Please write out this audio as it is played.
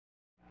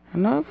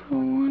Hello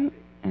everyone,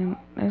 and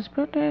let's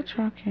build a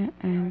truck here,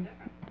 and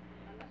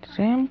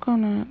today I'm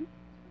gonna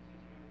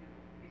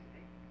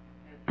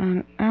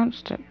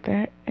announce that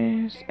there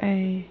is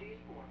a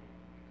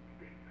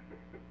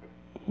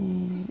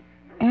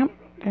app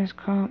that's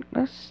called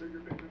Listcord.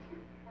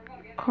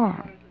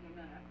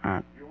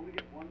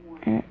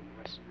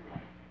 It's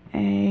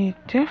a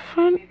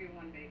different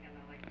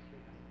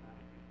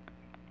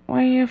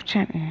way of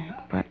chatting,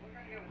 but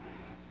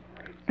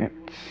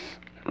it's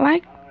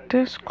like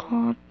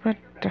Discord but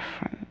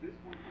different.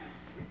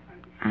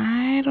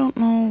 I don't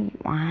know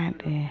why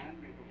they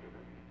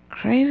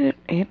created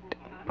it,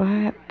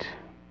 but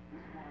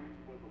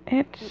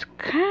it's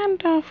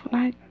kind of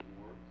like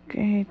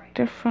a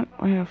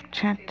different way of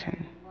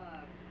chatting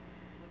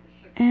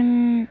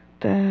in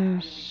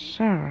the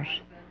servers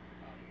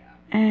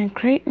and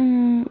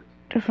creating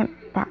different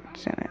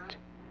bots in it.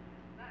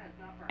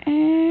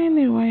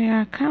 Anyway,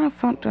 I kind of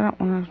found that out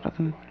when I was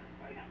looking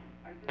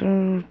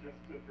through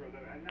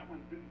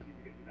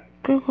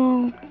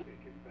Google,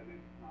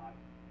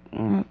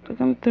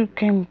 looking through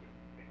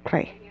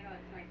gameplay.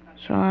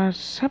 So I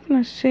was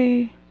happening to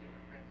see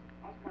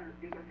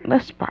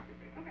Listcord.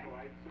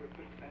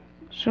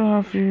 So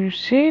if you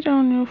see it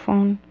on your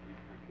phone,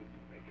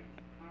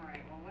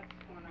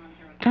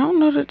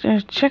 download it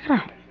and check it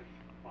out.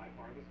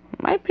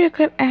 Might be a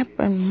good app,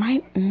 but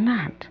might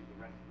not.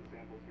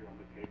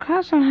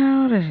 Depends on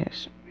how it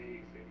is.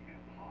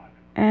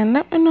 And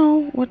let me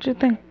know what you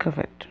think of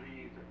it,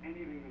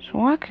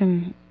 so I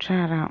can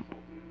try it out.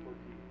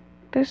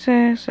 This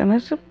is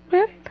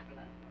Elizabeth,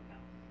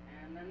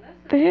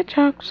 the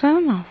Hedgehog,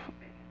 signing off.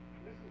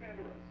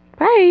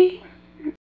 Bye!